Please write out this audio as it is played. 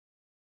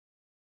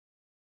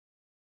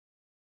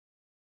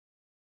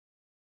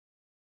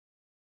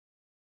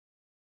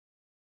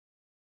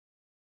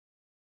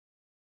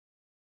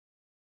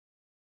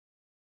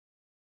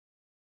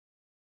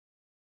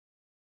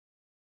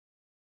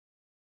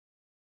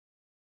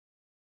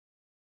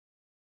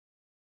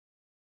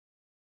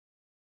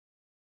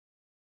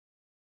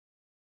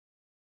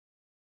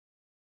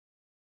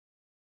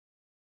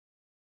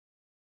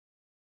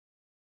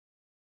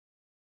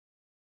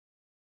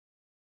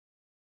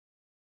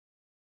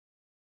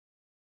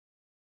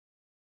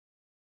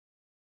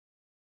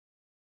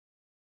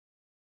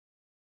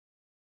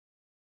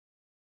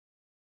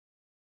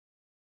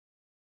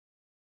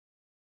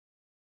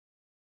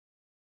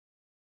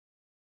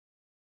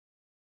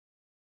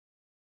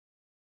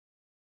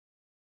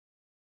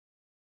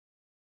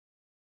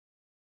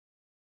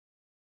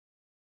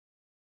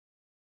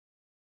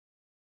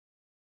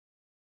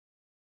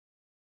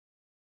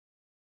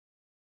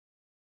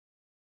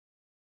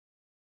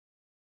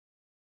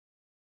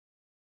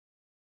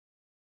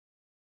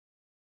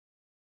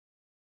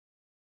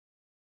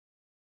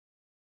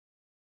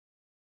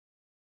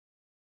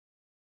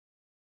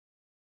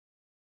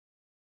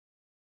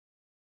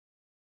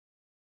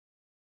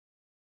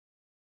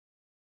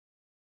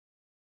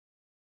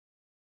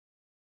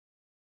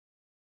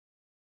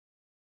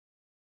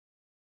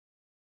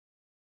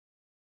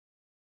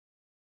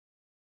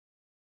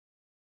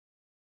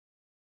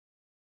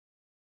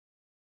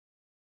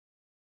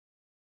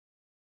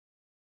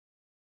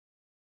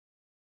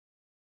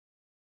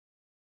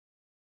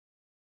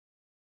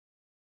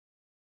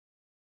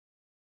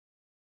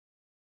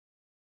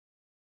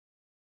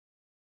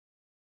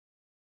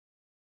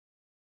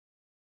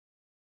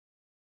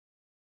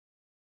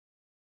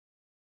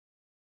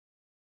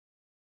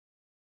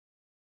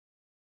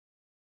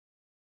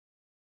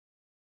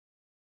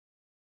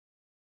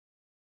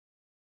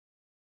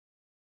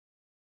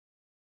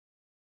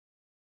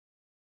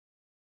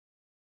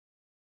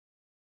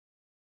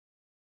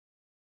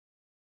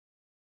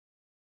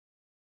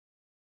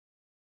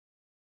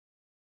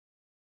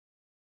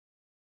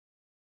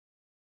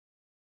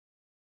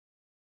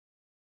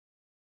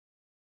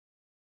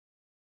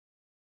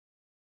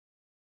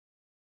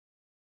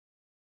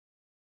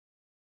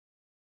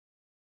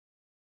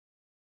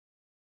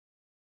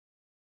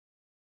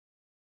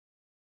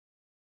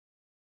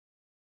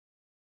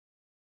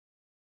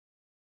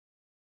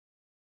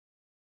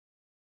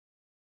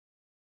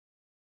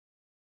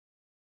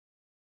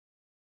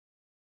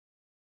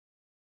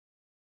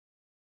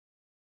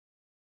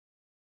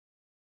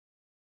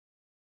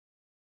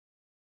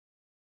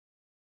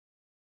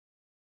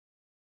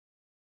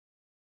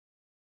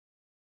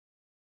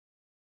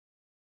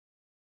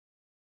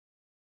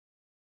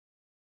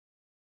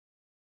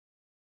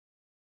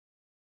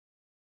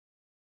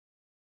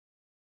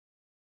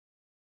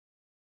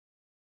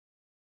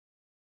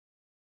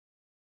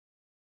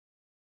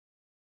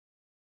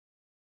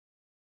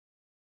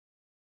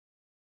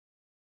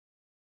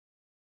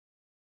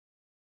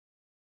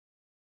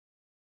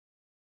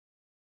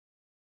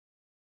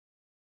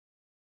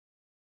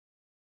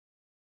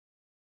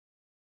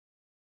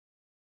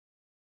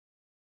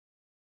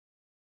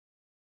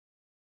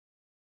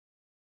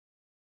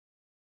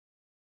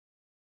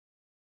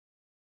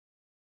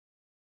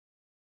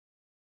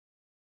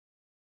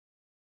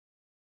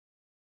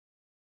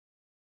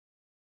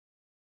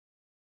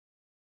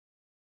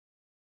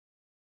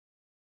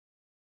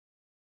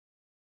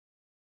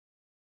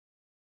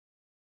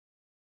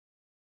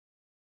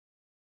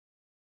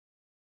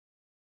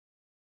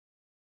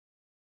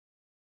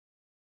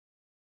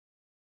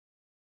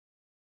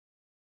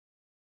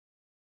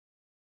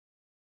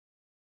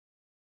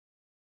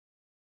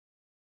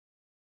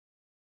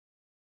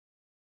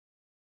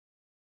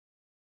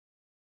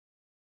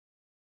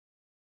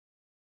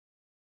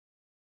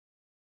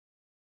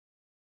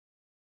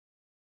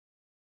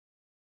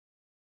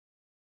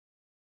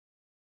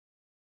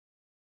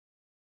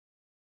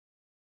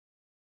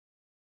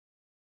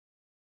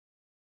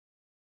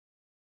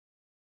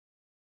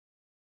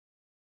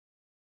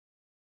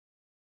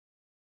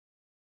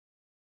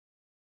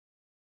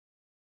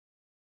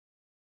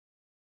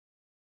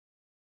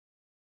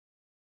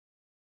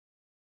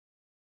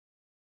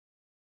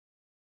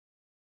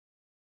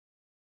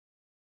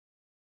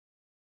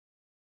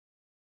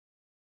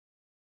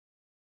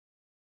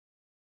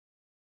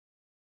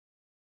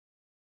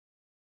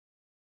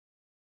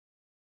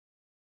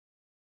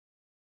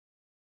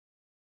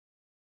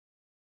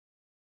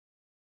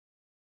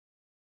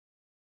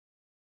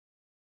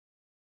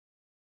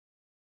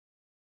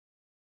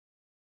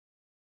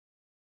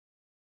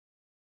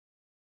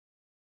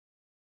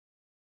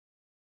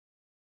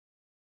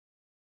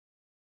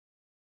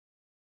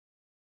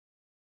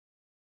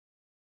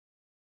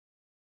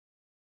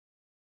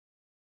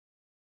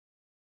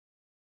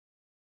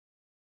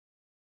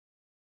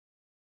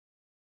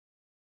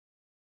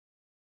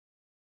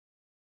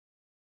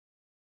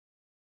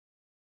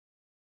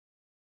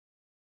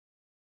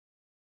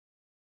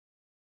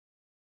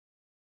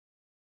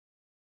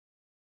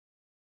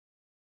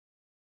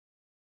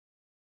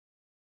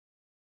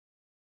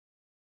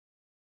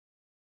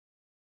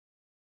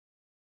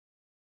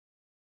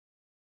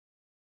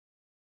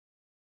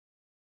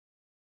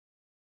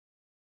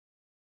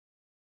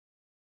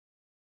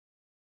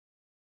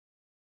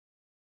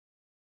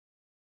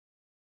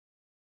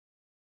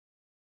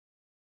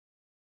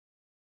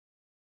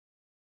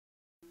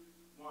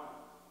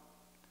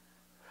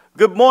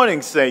Good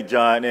morning, St.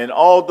 John, and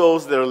all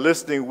those that are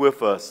listening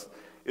with us.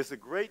 It's a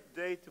great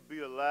day to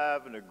be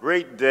alive and a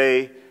great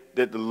day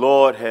that the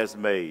Lord has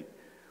made.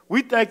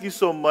 We thank you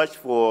so much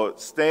for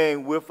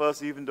staying with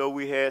us, even though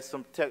we had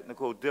some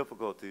technical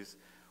difficulties.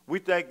 We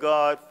thank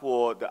God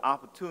for the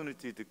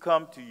opportunity to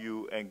come to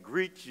you and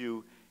greet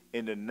you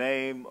in the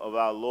name of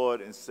our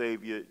Lord and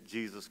Savior,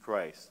 Jesus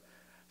Christ.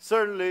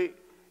 Certainly,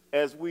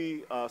 as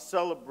we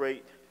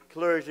celebrate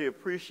Clergy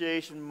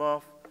Appreciation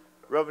Month,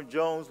 Reverend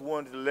Jones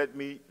wanted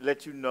to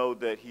let you know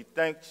that he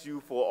thanks you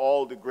for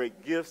all the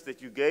great gifts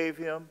that you gave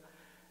him,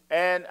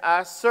 and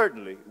I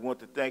certainly want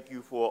to thank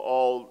you for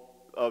all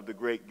of the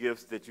great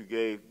gifts that you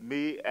gave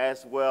me,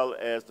 as well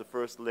as the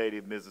First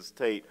Lady, Mrs.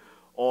 Tate,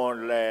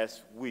 on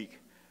last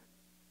week.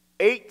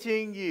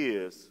 18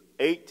 years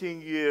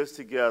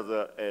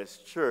together as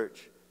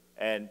church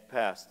and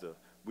pastor.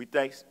 We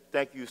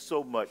thank you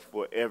so much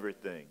for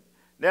everything.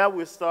 Now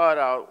we'll start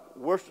our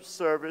worship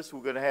service.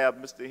 We're going to have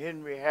Mr.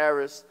 Henry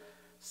Harris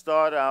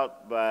start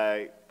out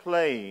by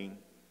playing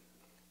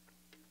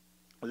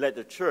Let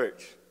the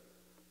Church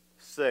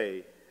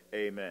Say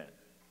Amen.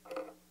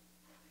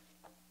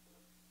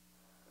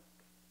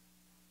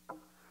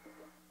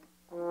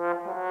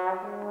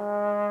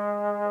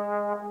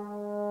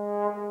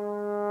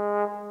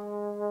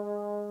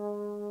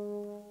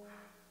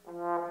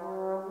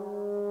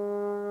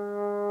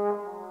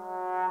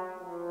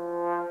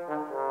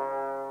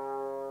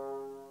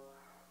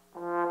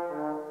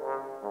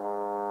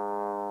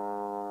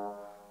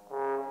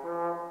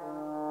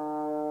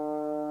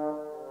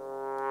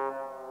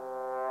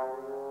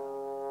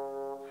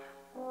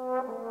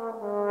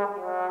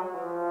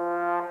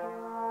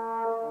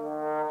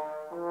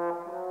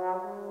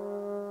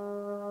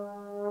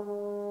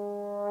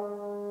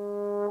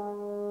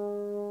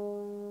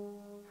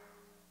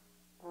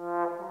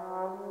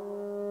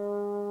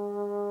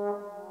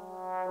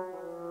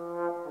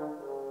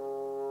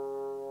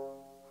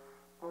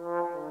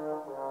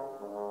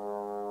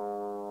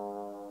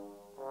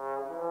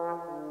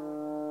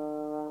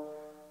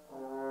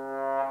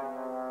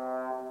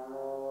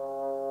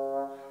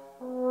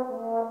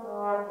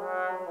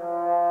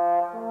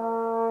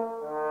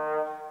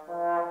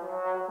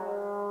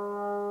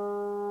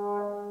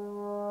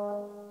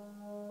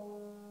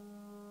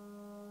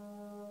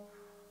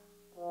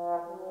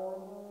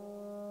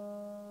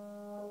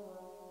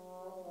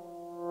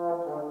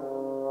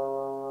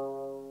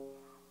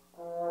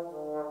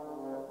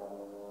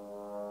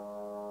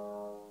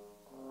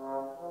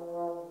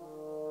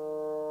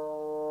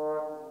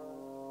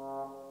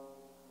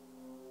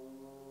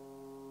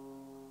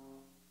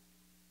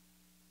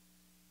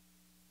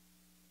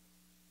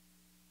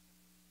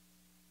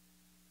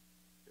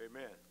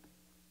 Amen.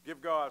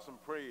 Give God some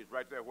praise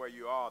right there where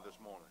you are this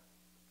morning.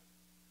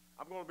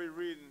 I'm going to be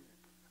reading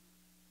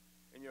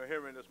in your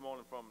hearing this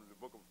morning from the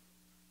book of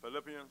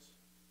Philippians,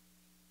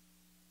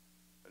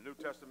 a New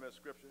Testament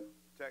scripture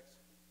text,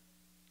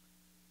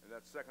 in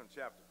that second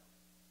chapter,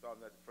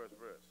 starting at the first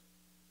verse.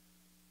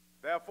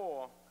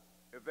 Therefore,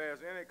 if there is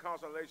any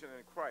consolation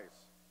in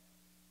Christ,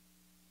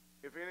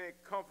 if any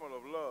comfort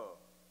of love,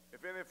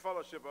 if any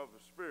fellowship of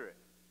the Spirit,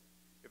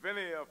 if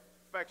any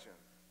affection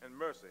and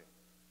mercy,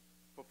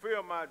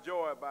 fulfill my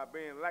joy by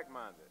being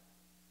like-minded,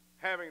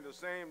 having the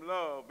same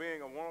love,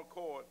 being of one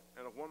accord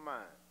and of one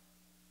mind.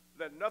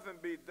 Let nothing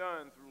be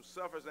done through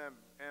selfish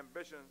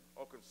ambition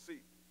or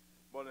conceit,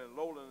 but in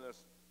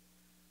lowliness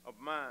of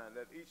mind,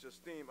 let each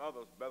esteem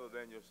others better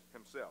than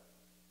himself.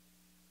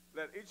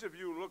 Let each of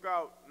you look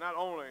out not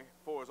only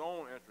for his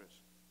own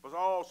interests, but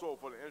also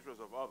for the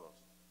interests of others.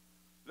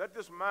 Let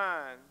this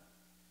mind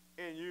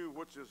in you,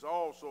 which is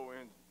also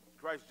in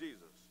Christ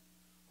Jesus,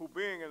 who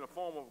being in the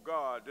form of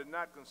God did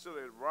not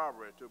consider it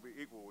robbery to be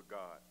equal with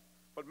God,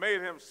 but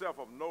made himself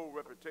of no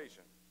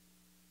reputation,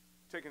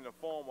 taking the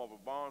form of a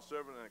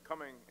bondservant and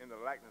coming in the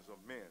likeness of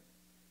men.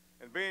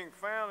 And being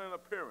found in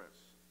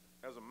appearance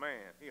as a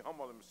man, he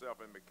humbled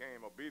himself and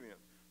became obedient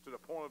to the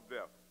point of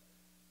death,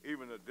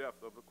 even the death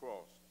of the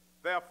cross.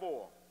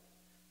 Therefore,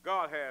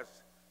 God has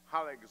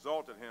highly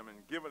exalted him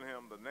and given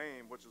him the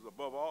name which is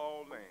above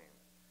all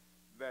names,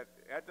 that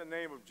at the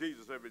name of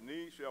Jesus every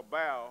knee shall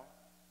bow,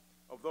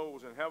 of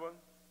those in heaven,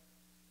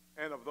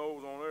 and of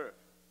those on earth,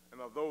 and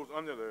of those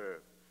under the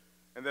earth,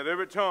 and that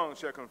every tongue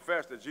shall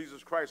confess that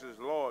Jesus Christ is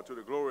Lord, to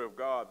the glory of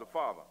God the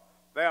Father.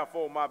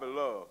 Therefore, my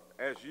beloved,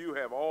 as you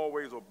have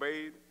always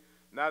obeyed,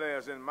 not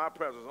as in my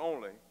presence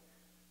only,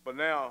 but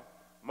now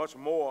much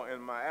more in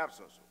my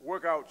absence,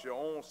 work out your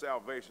own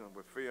salvation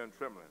with fear and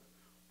trembling.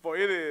 For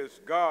it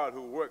is God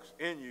who works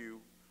in you,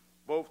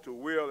 both to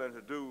will and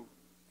to do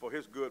for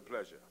his good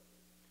pleasure.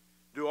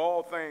 Do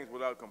all things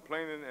without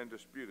complaining and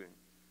disputing,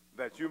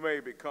 that you may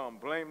become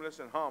blameless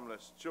and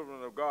harmless,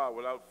 children of God,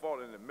 without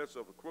fault in the midst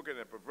of a crooked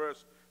and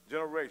perverse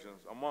generations,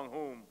 among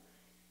whom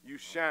you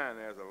shine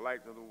as a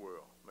light to the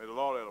world. May the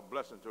Lord add a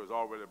blessing to his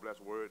already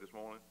blessed word this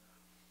morning.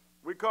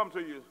 We come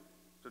to you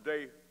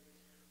today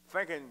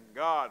thanking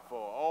God for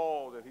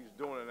all that he's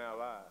doing in our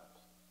lives.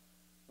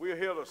 We are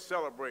here to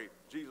celebrate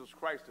Jesus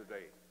Christ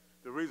today,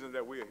 the reason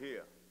that we are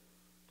here.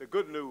 The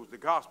good news, the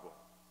gospel.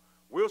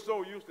 We're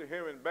so used to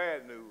hearing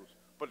bad news,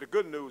 but the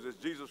good news is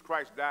Jesus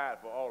Christ died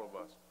for all of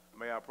us.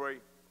 May I pray?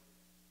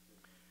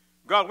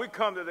 God, we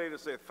come today to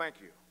say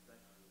thank you.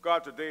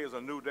 God, today is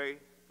a new day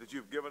that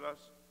you've given us.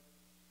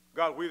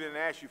 God, we didn't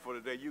ask you for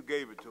today. You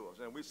gave it to us,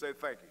 and we say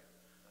thank you.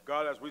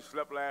 God, as we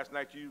slept last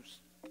night, you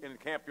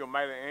encamped your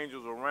mighty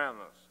angels around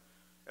us.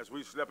 As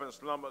we slept in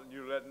slumber,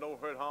 you let no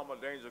hurt, harm, or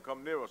danger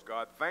come near us,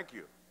 God. Thank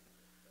you.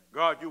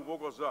 God, you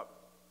woke us up.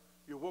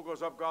 You woke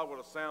us up, God, with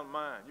a sound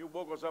mind. You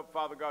woke us up,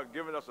 Father God,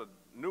 giving us a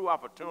new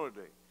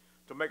opportunity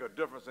to make a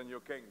difference in your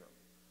kingdom.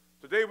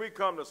 Today we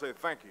come to say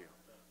thank you.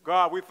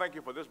 God, we thank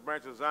you for this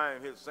branch of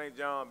Zion here at St.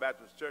 John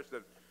Baptist Church,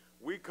 that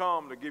we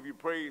come to give you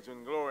praise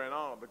and glory and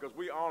honor because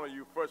we honor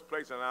you first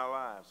place in our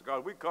lives.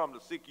 God, we come to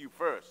seek you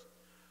first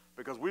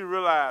because we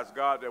realize,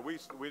 God, that we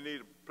need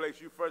to place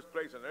you first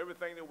place in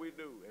everything that we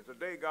do. And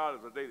today, God,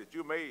 is a day that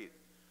you made.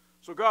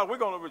 So, God, we're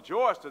going to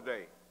rejoice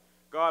today.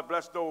 God,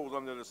 bless those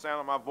under the sound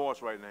of my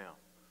voice right now.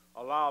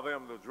 Allow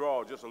them to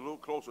draw just a little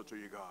closer to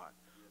you, God.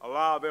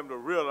 Allow them to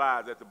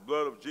realize that the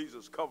blood of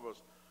Jesus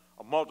covers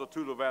a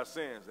multitude of our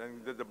sins,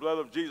 and that the blood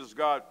of Jesus,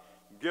 God,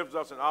 gives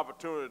us an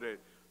opportunity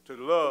to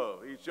love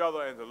each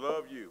other and to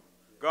love you.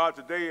 God,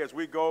 today as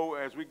we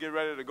get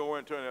ready to go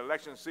into an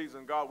election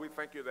season, God, we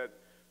thank you that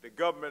the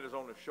government is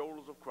on the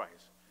shoulders of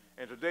Christ.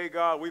 And today,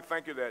 God, we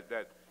thank you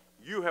that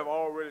you have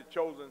already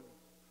chosen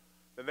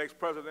the next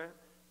president.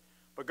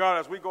 But God,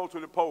 as we go to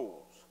the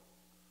polls,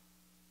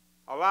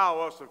 allow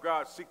us to,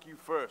 God, seek you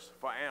first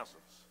for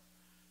answers.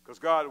 Because,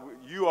 God,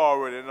 you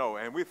already know.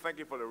 And we thank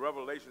you for the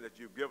revelation that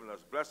you've given us.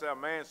 Bless our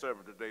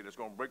manservant today that's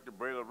going to break the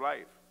bread of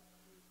life.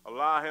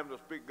 Allow him to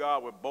speak,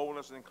 God, with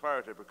boldness and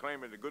clarity,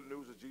 proclaiming the good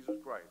news of Jesus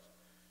Christ.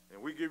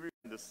 And we give you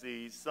the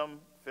seed. Some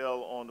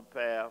fell on the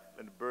path,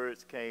 and the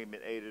birds came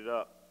and ate it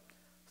up.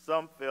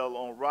 Some fell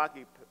on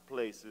rocky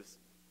places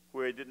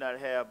where it did not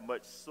have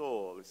much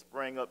soil. It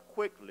sprang up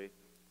quickly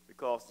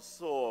because the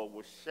soil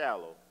was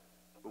shallow.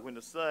 But when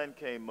the sun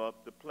came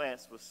up, the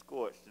plants were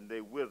scorched, and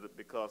they withered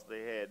because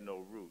they had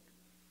no root.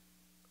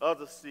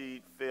 Other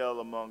seed fell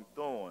among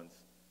thorns,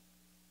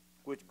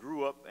 which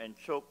grew up and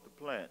choked the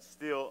plants.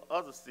 Still,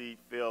 other seed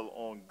fell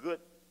on good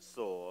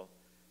soil,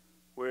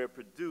 where it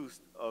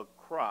produced a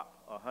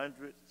crop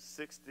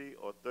 160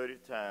 or 30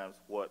 times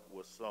what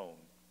was sown.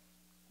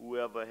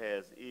 Whoever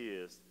has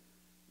ears,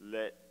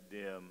 let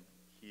them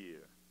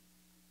hear.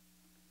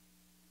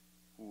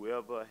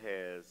 Whoever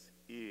has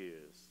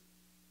ears,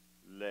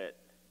 let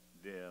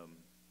them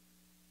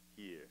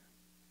hear.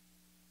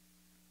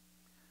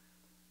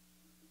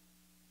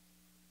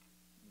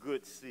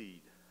 Good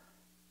seed.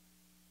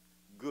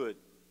 Good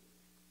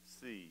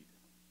seed.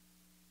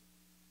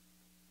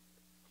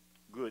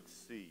 Good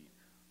seed.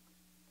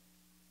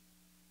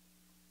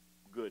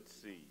 Good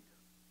seed.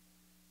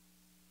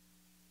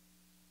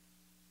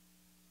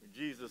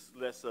 Jesus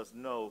lets us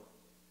know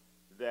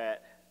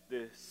that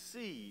the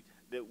seed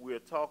that we're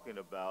talking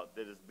about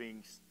that is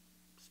being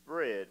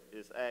spread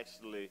is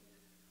actually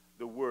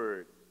the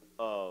word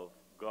of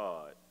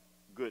God.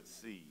 Good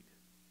seed.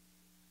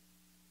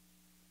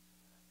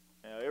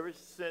 Now, ever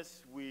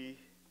since we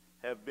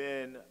have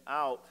been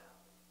out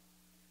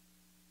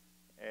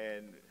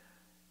and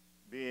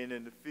being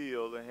in the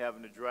field and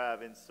having to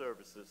drive in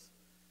services,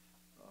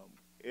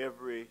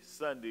 every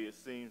Sunday it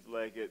seems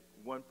like at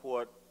one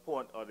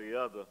point or the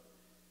other,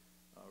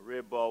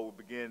 Red Ball will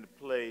begin to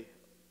play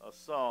a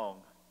song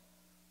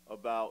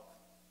about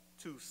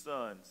two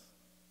sons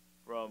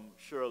from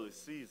Shirley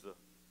Caesar.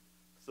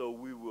 So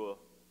we will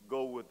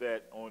go with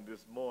that on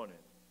this morning.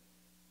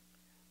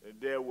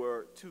 There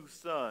were two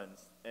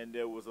sons, and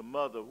there was a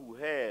mother who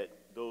had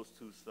those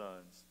two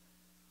sons.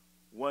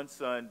 One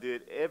son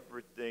did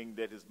everything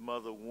that his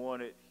mother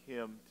wanted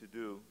him to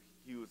do.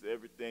 He was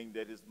everything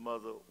that his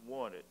mother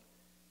wanted.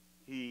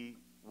 He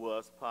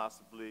was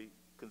possibly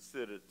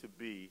considered to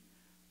be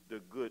the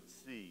good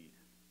seed.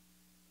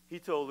 He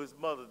told his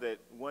mother that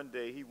one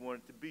day he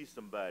wanted to be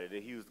somebody,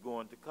 that he was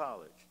going to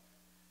college.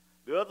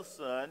 The other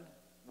son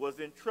was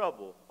in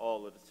trouble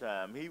all of the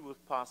time. He was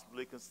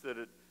possibly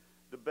considered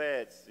the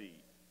bad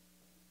seed.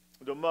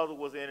 The mother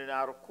was in and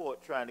out of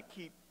court trying to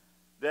keep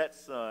that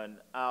son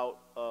out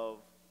of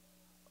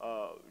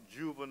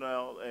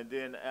juvenile, and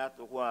then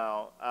after a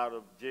while out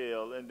of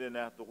jail, and then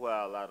after a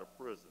while out of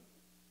prison.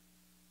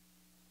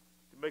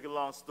 To make a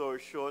long story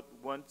short,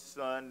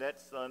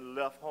 that son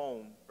left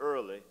home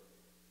early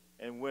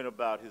and went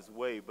about his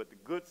way. But the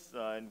good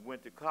son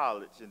went to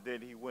college, and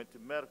then he went to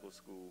medical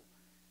school.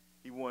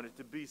 He wanted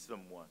to be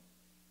someone.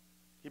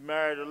 He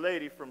married a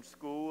lady from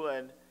school,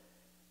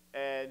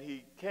 and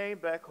he came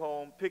back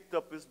home, picked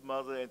up his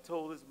mother, and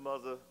told his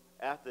mother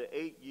after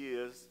 8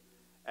 years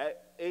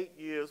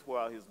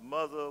while his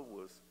mother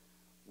was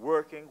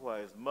working,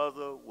 while his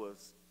mother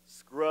was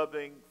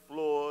scrubbing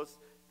floors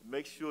to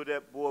make sure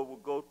that boy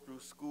would go through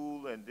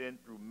school and then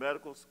through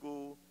medical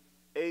school,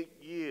 8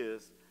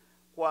 years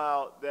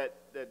while that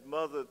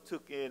mother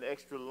took in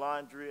extra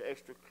laundry,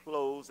 extra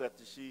clothes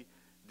after she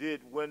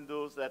did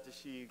windows, after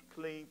she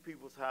cleaned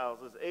people's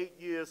houses. 8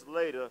 years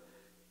later,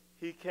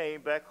 he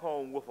came back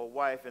home with a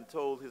wife and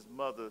told his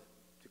mother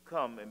to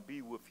come and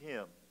be with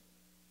him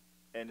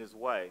and his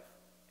wife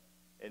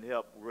and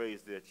help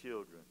raise their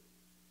children.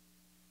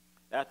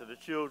 After the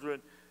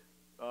children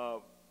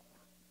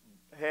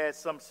had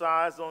some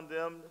size on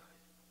them,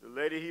 the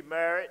lady he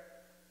married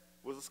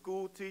was a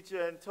school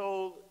teacher and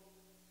told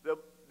the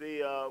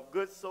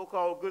good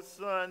so-called good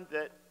son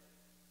that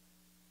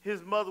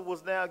his mother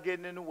was now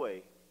getting in the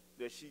way,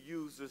 that she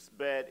uses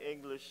bad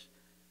English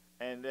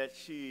and that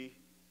she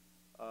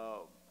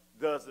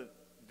doesn't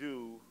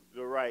do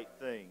the right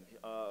thing.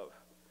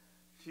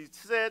 She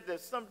said that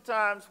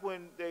sometimes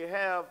when they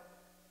have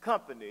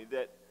company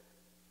that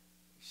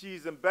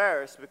she's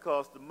embarrassed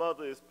because the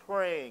mother is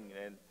praying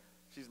and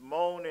she's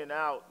moaning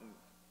out and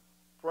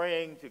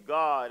praying to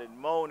God and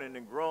moaning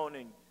and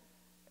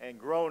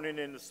groaning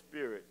in the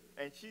spirit.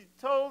 And she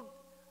told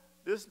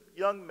this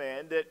young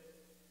man that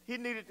he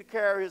needed to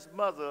carry his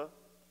mother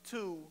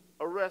to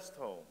a rest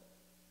home.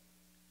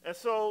 And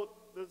so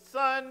the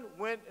son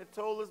went and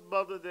told his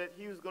mother that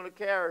he was going to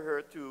carry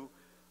her to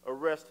a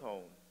rest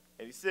home.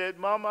 And he said,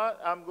 "Mama,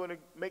 I'm going to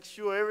make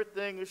sure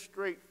everything is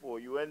straight for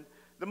you." And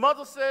the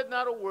mother said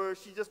not a word.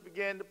 She just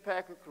began to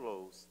pack her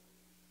clothes.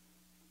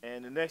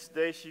 And the next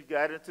day she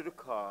got into the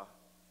car.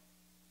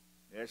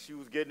 As she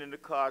was getting in the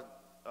car,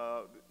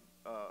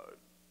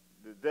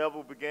 the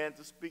devil began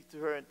to speak to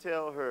her and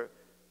tell her,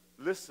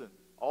 "Listen,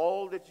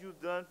 all that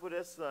you've done for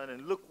that son,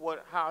 and look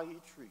how he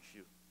treats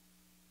you."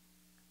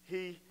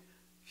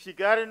 She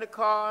got in the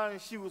car,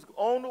 and she was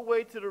on the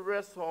way to the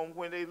rest home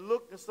when they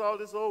looked and saw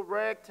this old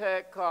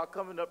ragtag car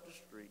coming up the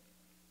street.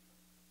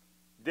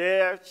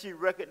 There she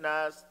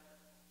recognized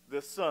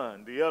the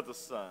son, the other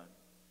son.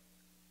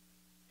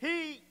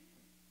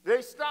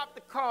 They stopped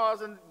the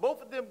cars, and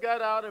both of them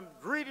got out and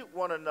greeted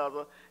one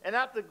another. And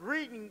after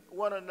greeting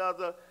one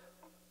another,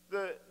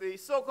 the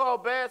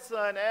so-called bad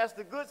son asked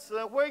the good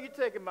son, "Where are you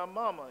taking my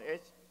mama?"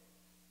 And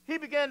he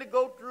began to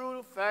go through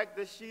the fact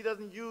that she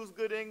doesn't use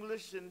good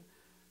English, and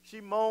she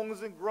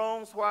moans and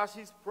groans while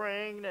she's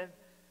praying, and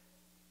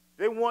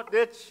they want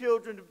their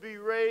children to be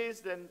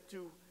raised and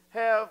to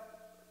have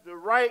the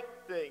right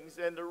things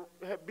and to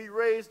be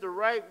raised the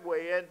right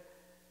way.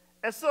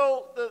 And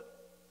so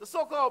the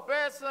so-called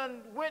bad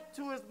son went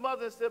to his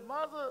mother and said,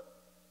 "Mother,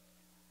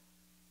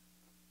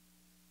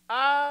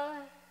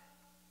 I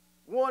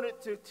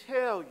wanted to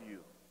tell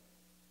you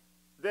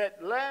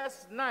that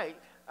last night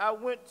I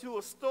went to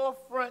a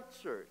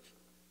storefront church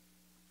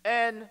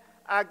and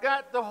I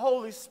got the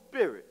Holy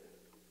Spirit.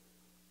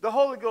 The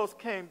Holy Ghost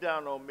came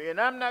down on me, and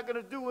I'm not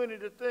going to do any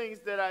of the things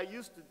that I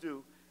used to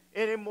do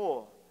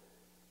anymore."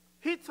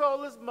 He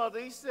told his mother,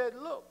 he said,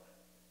 "Look,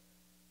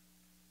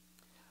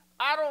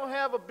 I don't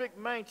have a big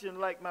mansion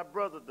like my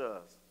brother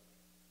does.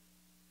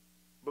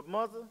 But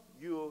mother,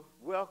 you're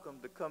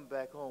welcome to come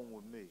back home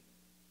with me.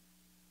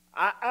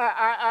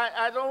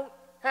 I don't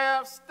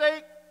have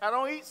steak. I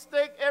don't eat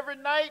steak every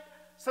night.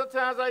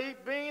 Sometimes I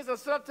eat beans and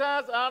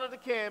sometimes out of the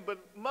can. But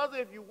mother,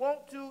 if you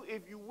want to,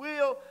 if you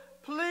will,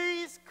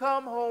 please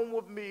come home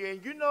with me."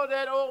 And you know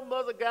that old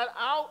mother got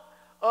out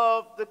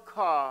of the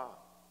car,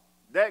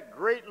 that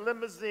great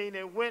limousine,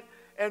 and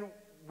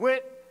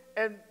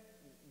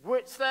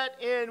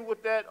sat in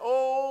with that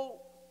old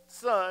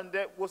son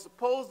that was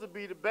supposed to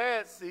be the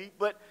bad seed,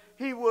 but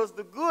he was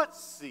the good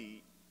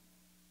seed.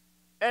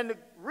 And the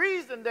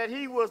reason that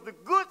he was the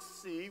good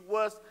seed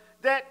was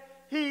that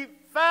he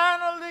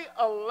finally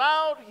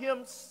allowed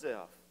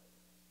himself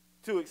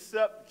to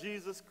accept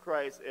Jesus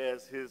Christ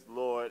as his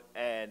Lord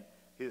and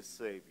his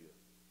Savior.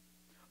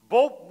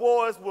 Both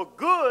boys were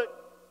good.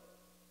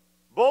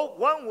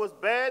 One was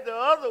bad, the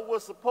other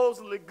was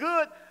supposedly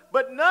good,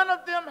 but none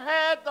of them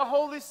had the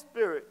Holy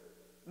Spirit.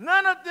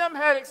 None of them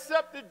had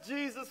accepted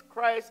Jesus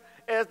Christ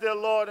as their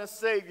Lord and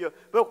Savior.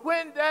 But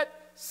when that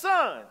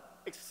son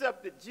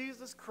accepted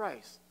Jesus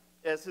Christ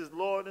as his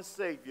Lord and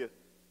Savior,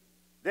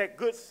 that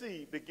good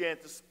seed began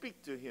to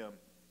speak to him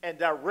and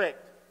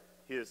direct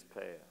his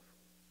path.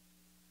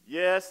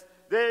 Yes,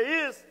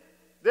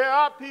 there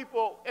are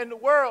people in the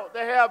world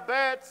that have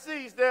bad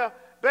seeds. There are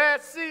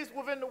bad seeds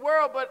within the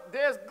world, but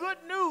there's good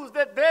news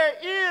that there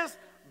is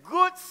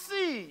good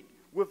seed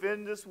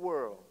within this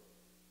world.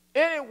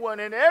 Anyone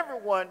and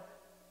everyone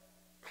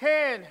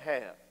can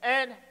have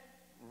and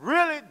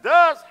really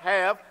does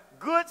have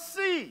good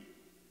seed,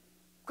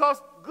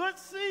 because good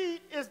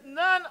seed is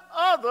none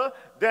other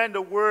than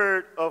the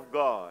Word of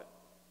God.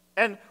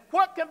 And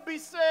what can be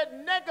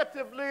said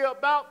negatively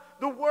about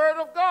the Word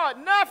of God?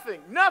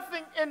 Nothing.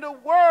 Nothing in the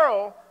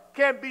world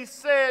can be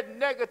said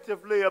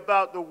negatively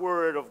about the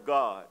Word of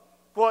God.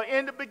 For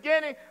in the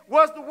beginning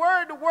was the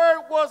Word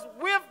was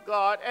with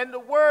God, and the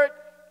Word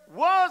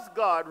was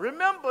God.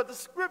 Remember the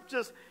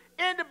scriptures,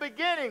 in the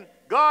beginning,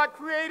 God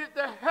created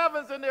the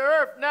heavens and the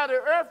earth. Now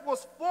the earth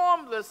was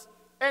formless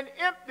and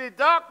empty.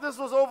 Darkness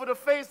was over the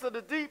face of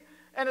the deep,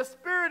 and the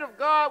Spirit of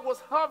God was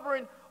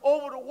hovering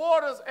over the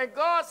waters. And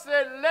God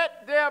said,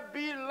 "Let there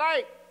be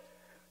light."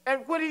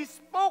 And when he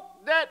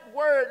spoke that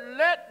word,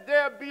 "Let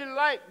there be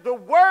light," the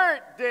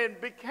word then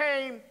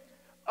became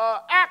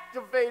active.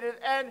 activated,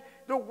 and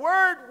the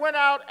Word went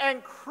out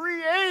and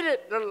created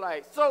the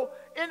light. So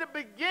in the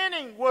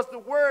beginning was the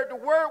Word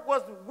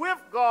was with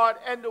God,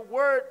 and the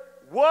Word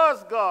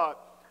was God.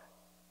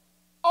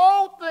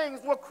 All things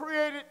were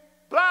created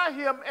by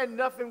him, and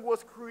nothing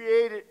was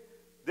created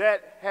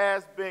that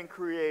has been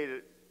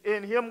created.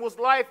 In him was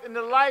life, and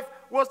the life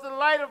was the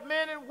light of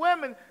men and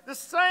women, the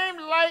same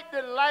light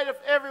that lighteth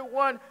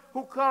everyone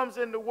who comes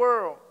in the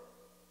world.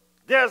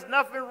 There's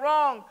nothing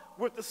wrong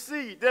with the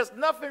seed. There's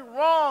nothing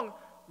wrong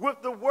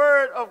with the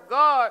Word of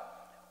God.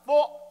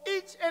 For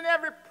each and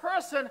every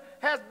person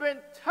has been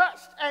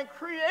touched and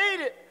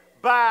created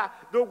by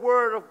the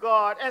Word of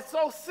God. And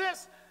so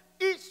since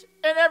each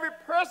and every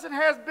person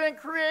has been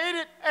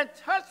created and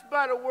touched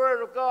by the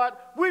Word of God,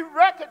 we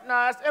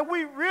recognize and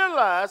we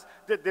realize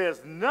that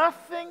there's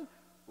nothing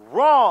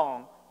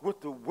wrong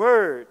with the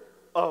Word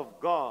of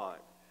God.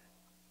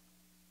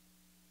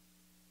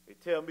 They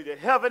tell me that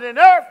heaven and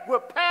earth will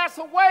pass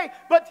away,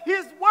 but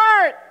his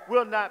Word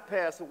will not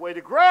pass away.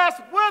 The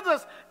grass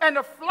withers and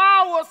the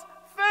flowers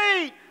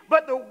fade,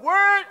 but the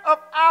Word of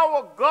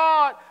our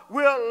God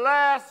will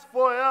last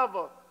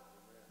forever.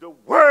 The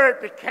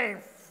Word became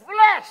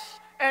flesh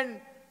and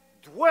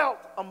dwelt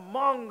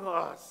among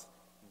us.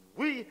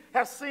 We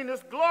have seen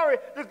his glory,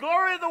 the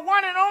glory of the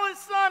one and only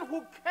Son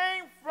who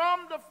came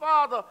from the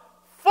Father,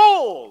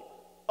 full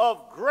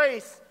of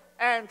grace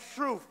and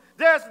truth.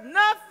 There's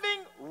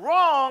nothing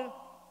wrong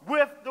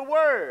with the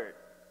Word.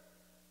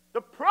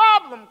 The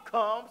problem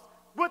comes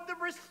with the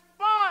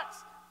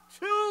response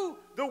to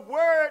the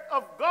Word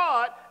of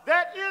God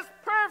that is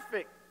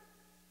perfect.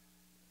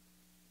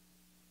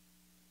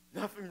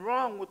 Nothing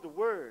wrong with the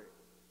Word.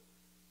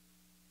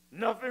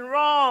 Nothing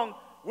wrong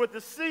with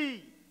the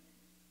seed.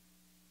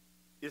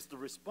 It's the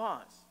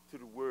response to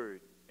the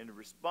Word and the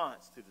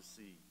response to the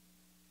seed.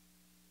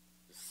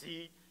 The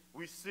seed,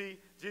 we see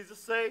Jesus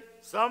say,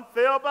 some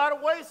fell by the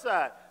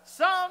wayside.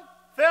 Some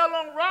fell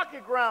on rocky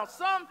ground.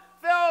 Some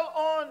fell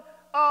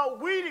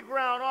on weedy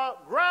ground or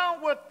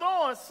ground with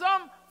thorns.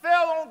 Some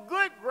fell on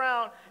good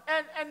ground.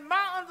 And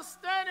my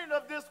understanding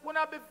of this when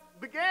I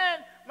began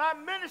my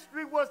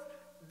ministry was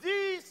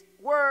these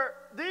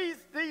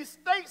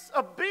states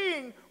of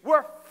being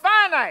were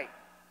finite.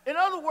 In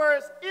other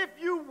words, if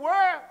you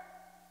were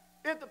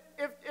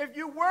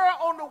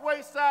on the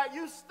wayside,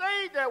 you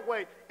stayed that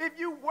way. If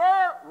you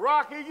were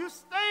rocky, you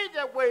stayed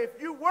that way.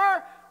 If you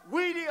were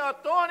weedy or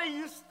thorny,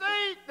 you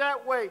stayed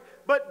that way.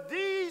 But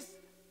these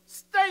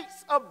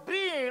states of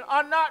being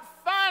are not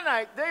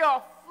finite. They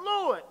are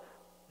fluid.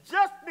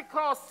 Just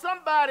because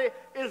somebody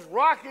is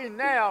rocky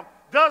now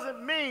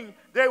doesn't mean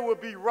they will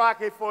be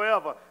rocky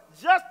forever.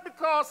 Just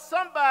because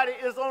somebody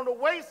is on the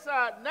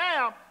wayside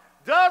now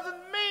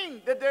doesn't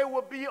mean that they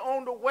will be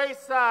on the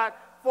wayside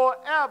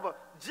forever.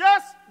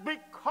 Just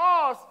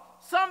because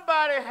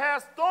somebody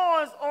has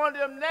thorns on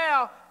them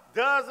now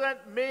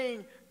doesn't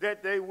mean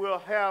that they will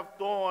have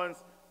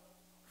thorns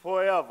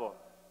forever.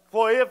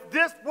 For if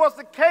this was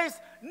the case,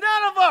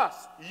 none of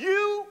us,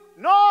 you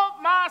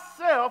nor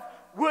myself,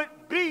 would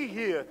be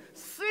here.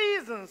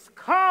 Seasons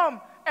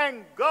come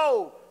and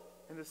go,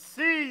 and the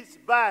seeds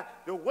by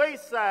the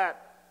wayside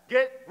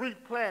get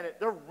replanted.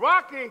 The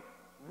rocky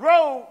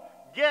road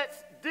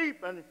gets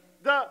deepened.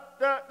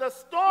 The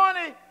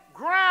stony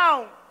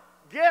ground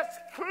gets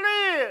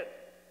cleared.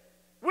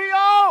 We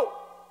all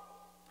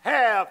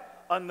have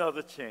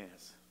another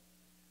chance.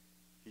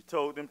 He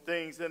told them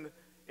things in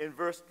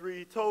verse 3.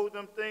 He told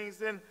them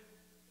things in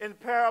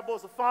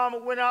parables. A farmer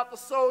went out to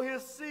sow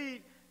his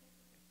seed.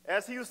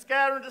 As he was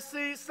scattering the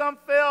seed, some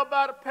fell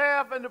by the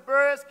path, and the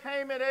birds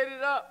came and ate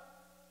it up.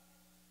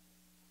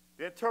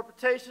 The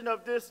interpretation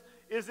of this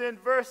is in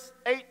verse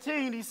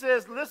 18. He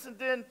says, listen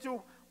then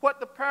to what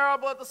the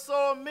parable of the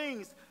sower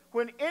means.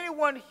 When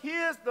anyone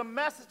hears the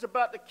message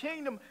about the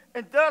kingdom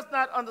and does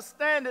not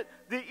understand it,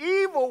 the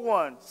evil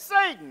one,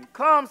 Satan,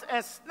 comes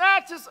and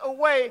snatches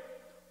away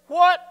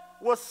what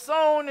was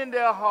sown in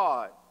their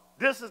heart.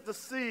 This is the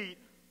seed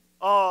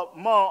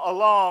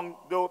along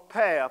the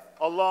path,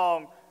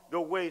 along the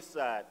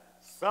wayside.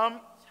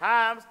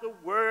 Sometimes the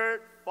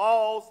word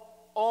falls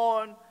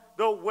on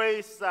the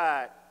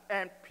wayside,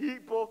 and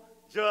people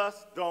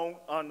just don't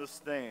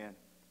understand.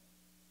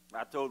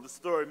 I told the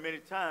story many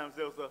times.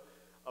 There was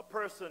a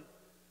person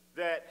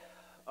that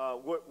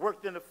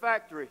worked in a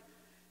factory,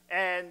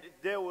 and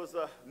there was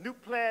a new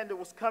plan that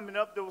was coming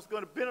up that was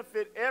going to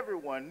benefit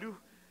everyone.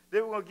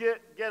 They were going to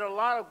get a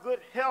lot of good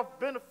health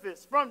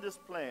benefits from this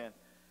plan,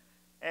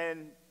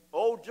 and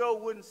old Joe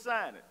wouldn't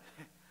sign it.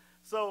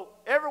 So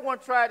everyone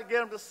tried to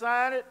get him to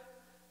sign it.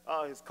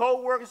 His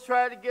co-workers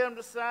tried to get him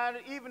to sign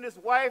it. Even his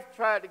wife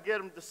tried to get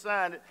him to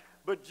sign it.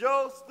 But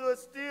Joe stood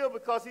still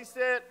because he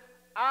said,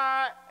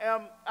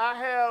 I'm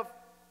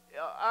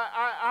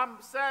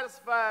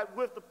satisfied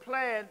with the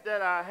plan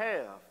that I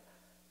have.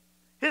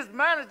 His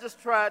managers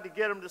tried to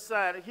get him to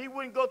sign it. He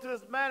wouldn't go to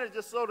his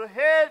manager, so the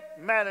head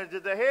manager,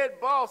 the head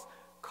boss,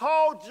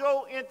 called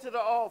Joe into the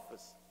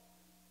office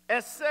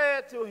and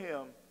said to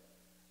him,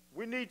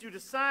 we need you to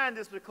sign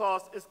this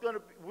because it's going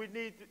to. We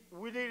need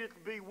it to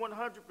be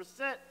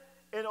 100%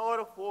 in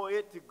order for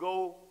it to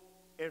go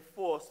in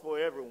force for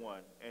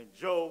everyone. And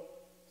Joe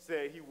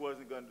said he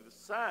wasn't going to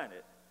sign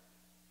it.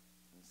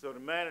 And so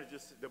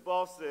the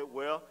boss said,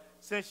 well,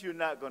 since you're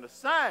not going to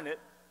sign it,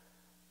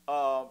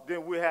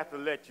 then we have to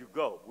let you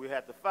go. We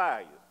have to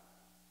fire you.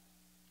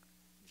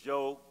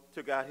 Joe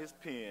took out his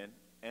pen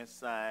and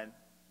signed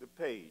the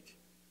page.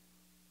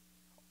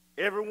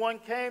 Everyone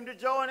came to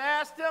Joe and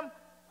asked him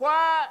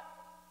why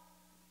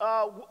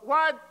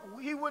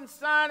he wouldn't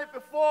sign it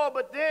before,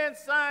 but then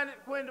signed it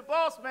when the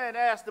boss man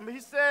asked him. He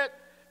said,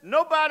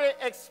 nobody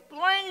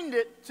explained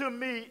it to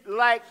me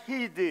like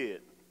he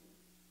did.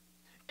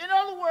 In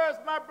other words,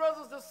 my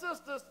brothers and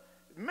sisters,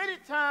 many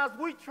times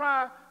we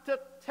try to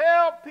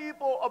tell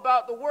people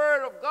about the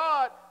Word of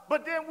God,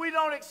 but then we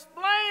don't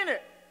explain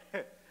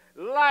it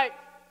like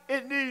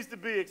it needs to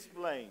be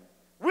explained.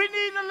 We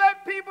need to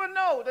let people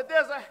know that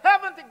there's a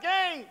heaven to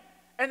gain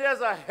and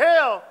there's a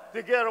hell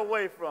to get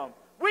away from.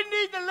 We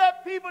need to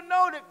let people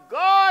know that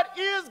God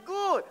is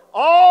good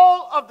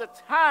all of the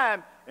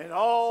time, and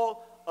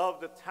all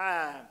of the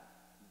time,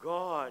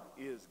 God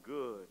is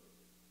good.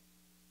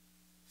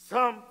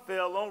 Some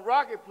fell on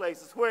rocky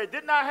places where it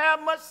did not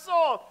have much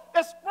soil.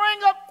 It sprang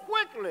up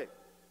quickly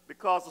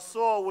because the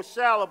soil was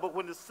shallow, but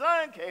when the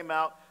sun came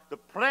out, the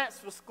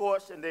plants were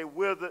scorched and they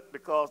withered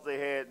because they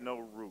had no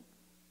root.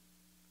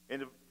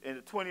 In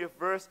the 20th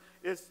verse,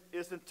 it's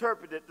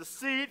interpreted, the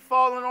seed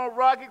falling on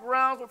rocky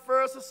grounds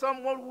refers to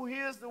someone who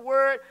hears the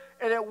word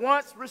and at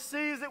once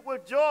receives it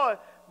with joy.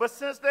 But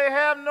since they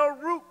have no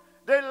root,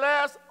 they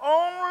last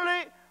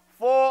only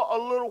for a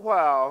little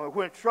while. And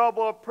when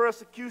trouble or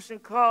persecution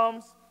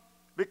comes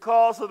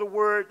because of the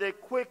word, they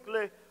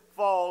quickly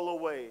fall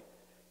away.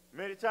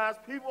 Many times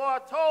people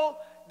are told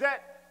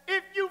that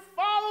if you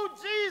follow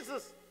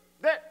Jesus,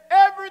 that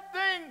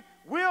everything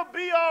will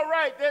be all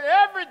right, that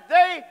every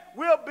day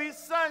will be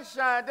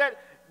sunshine,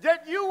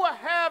 that you will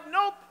have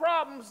no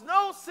problems,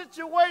 no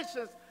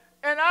situations.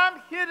 And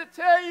I'm here to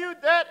tell you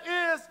that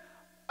is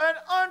an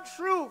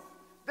untruth.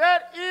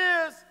 That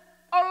is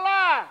a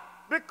lie,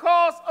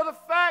 because of the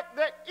fact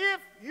that if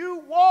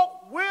you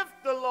walk with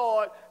the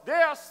Lord,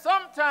 there are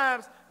some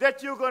times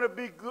that you're going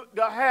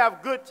to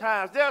have good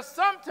times. There are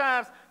some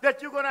times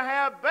that you're going to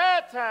have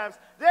bad times.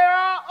 There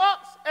are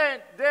ups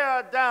and there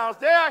are downs.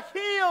 There are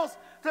hills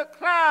to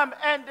climb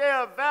and there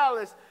are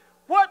valleys.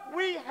 What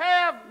we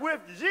have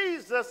with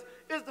Jesus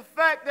is the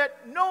fact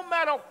that no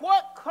matter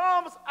what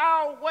comes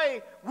our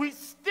way, we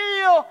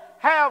still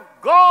have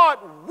God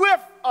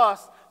with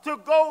us to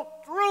go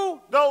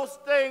through those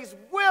things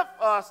with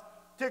us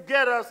to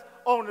get us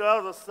on the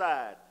other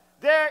side.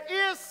 There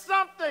is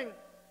something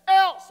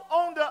else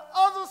on the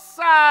other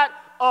side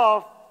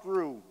of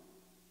through.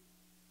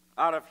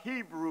 Out of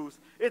Hebrews,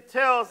 it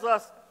tells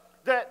us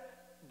that,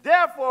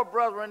 therefore,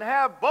 brethren,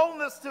 have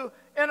boldness to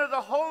enter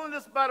the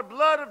holiness by the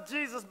blood of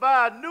Jesus,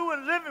 by a new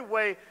and living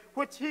way,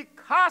 which he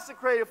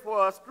consecrated for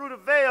us through the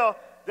veil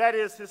that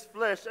is his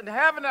flesh. And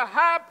having a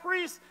high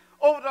priest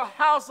over the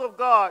house of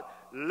God,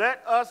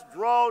 let us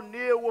draw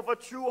near with a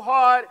true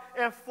heart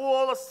and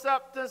full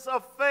acceptance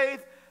of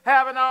faith,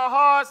 having our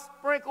hearts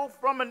sprinkled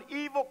from an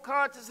evil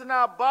conscience and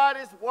our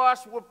bodies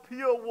washed with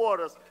pure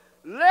waters.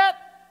 Let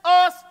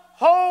us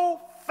hold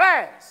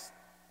fast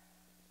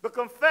the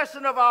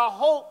confession of our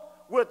hope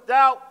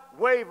without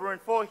wavering,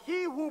 for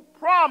he who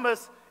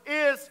promised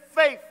is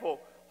faithful.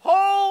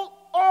 Hold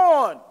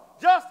on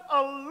just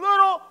a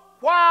little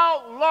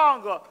while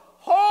longer.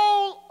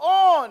 Hold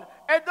on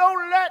and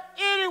don't let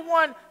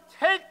anyone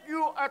take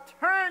you or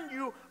turn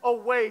you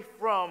away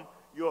from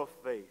your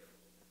faith.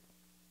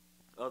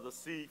 Other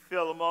seed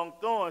fell among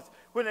thorns.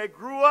 When they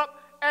grew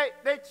up,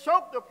 they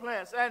choked the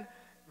plants. And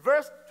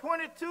verse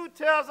 22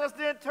 tells us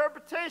the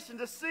interpretation.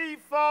 The seed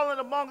falling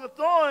among the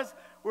thorns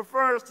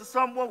refers to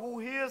someone who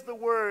hears the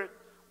word,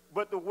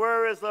 but the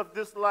worries of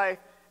this life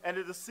and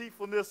the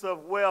deceitfulness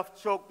of wealth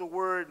choke the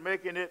word,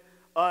 making it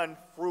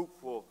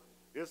unfruitful.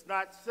 It's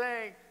not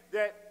saying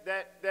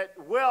that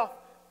wealth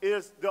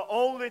is the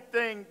only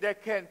thing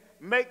that can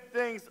make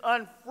things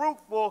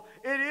unfruitful.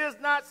 It is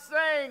not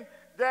saying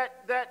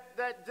that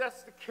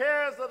just the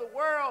cares of the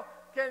world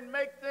can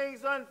make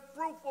things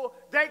unfruitful.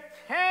 They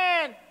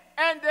can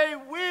and they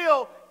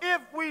will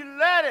if we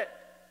let it.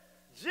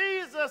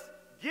 Jesus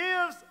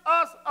gives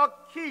us a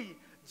key.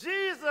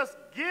 Jesus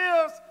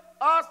gives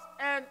us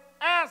an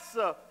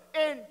answer.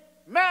 In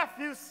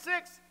Matthew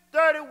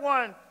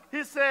 6:31,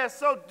 he says,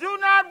 so do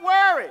not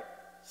worry,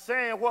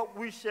 saying what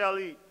we shall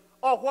eat,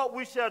 or what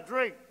we shall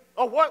drink,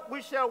 or what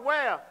we shall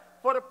wear.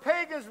 For the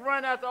pagans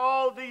run after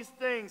all these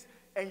things,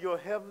 and your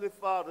heavenly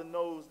Father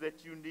knows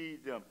that you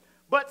need them.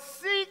 But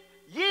seek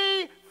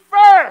ye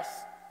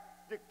first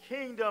the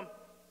kingdom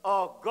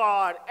of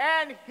God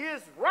and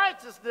his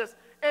righteousness,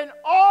 and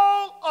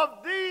all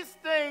of these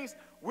things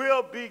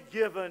will be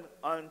given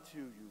unto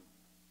you.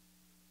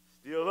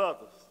 Still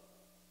others.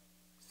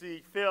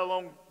 Seed fell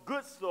on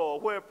good soil,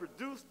 where it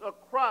produced a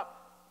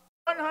crop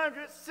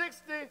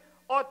 160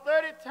 or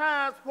 30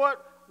 times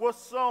what was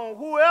sown.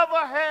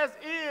 Whoever has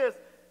ears,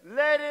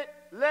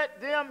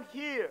 let them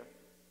hear.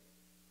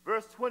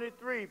 Verse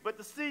 23, but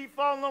the seed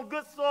falling on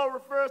good soil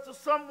refers to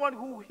someone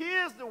who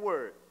hears the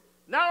word.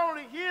 Not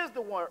only hears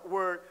the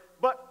word,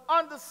 but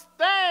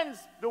understands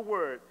the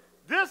word.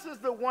 This is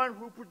the one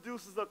who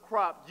produces a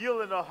crop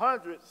yielding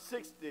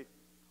 160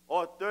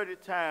 or 30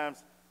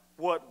 times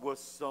what was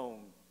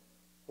sown.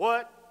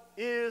 What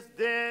is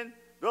then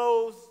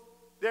those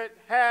that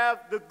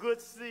have the good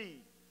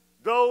seed?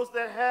 Those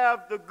that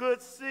have the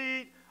good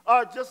seed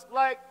are just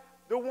like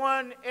the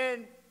one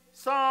in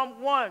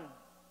Psalm 1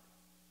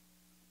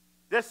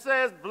 that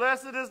says,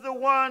 blessed is the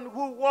one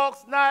who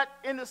walks not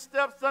in the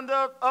steps of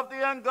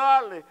the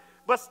ungodly,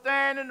 but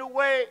stand in the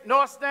way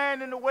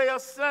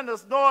of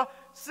sinners, nor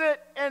sit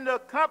in the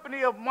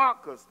company of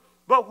mockers,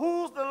 but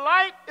whose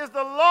delight is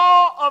the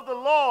law of the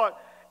Lord,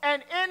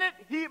 and in it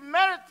he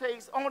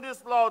meditates on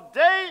this law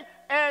day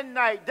and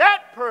night.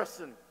 That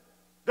person,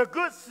 the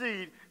good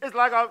seed, is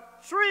like a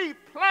tree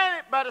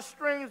planted by the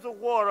streams of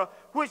water,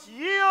 which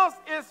yields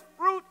its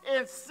fruit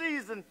in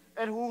season,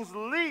 and whose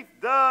leaf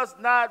does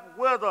not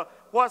wither.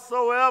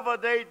 Whatsoever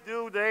they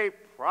do, they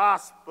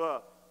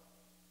prosper.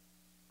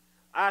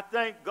 I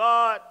thank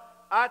God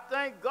that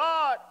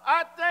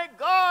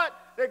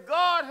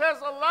God has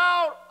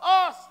allowed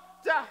us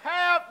to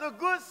have the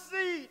good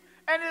seed,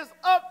 and it's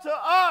up to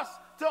us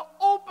to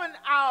open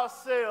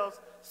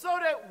ourselves so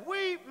that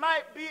we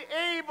might be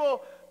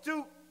able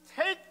to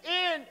take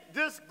in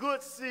this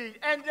good seed,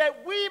 and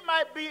that we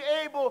might be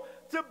able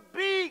to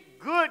be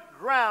good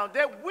ground,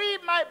 that we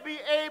might be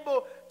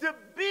able to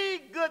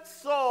be good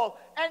soil,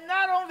 and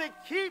not only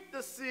keep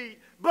the seed,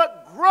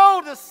 but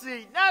grow the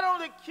seed. Not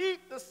only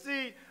keep the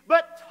seed,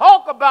 but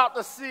talk about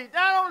the seed.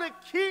 Not only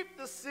keep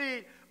the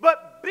seed,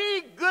 but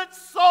be good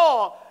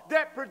soil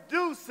that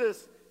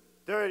produces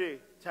 30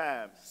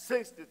 times,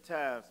 60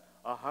 times,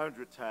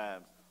 100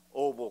 times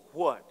over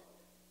what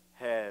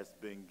has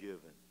been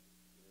given.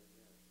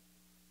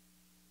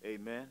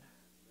 Amen.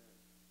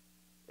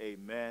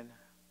 Amen.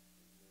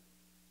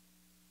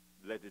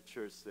 Let the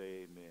church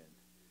say amen.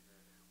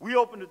 We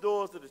open the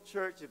doors of the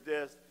church. If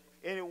there's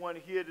anyone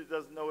here that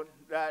doesn't know,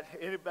 that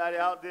anybody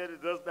out there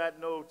that does not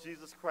know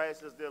Jesus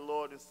Christ as their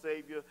Lord and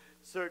Savior,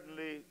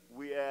 certainly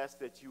we ask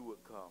that you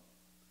would come.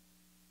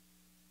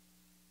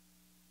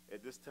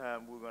 At this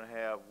time, we're going to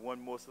have one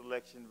more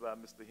selection by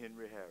Mr.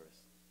 Henry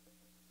Harris.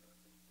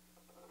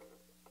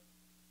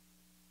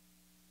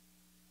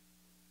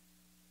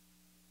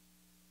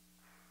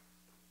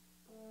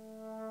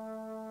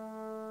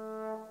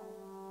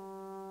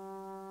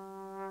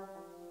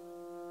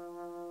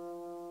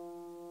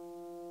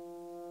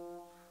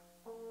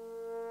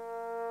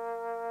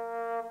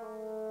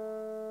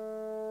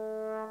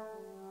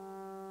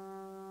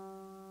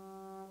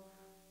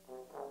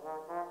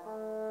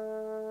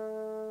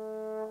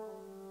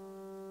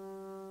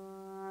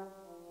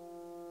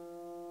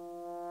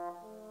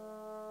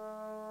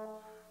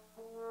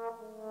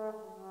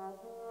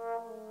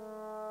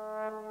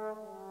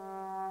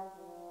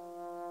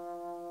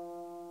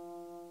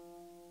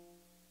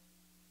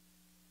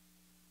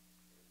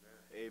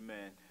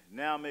 Amen.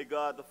 Now may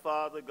God the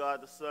Father,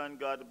 God the Son,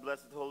 God the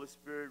blessed Holy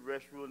Spirit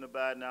rest, rule, and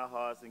abide in our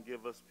hearts and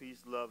give us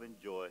peace, love, and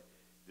joy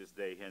this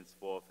day,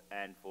 henceforth,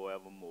 and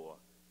forevermore.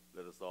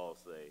 Let us all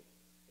say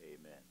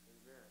amen. Amen.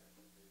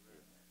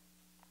 Amen.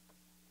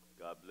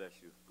 God bless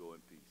you. Go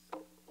in peace.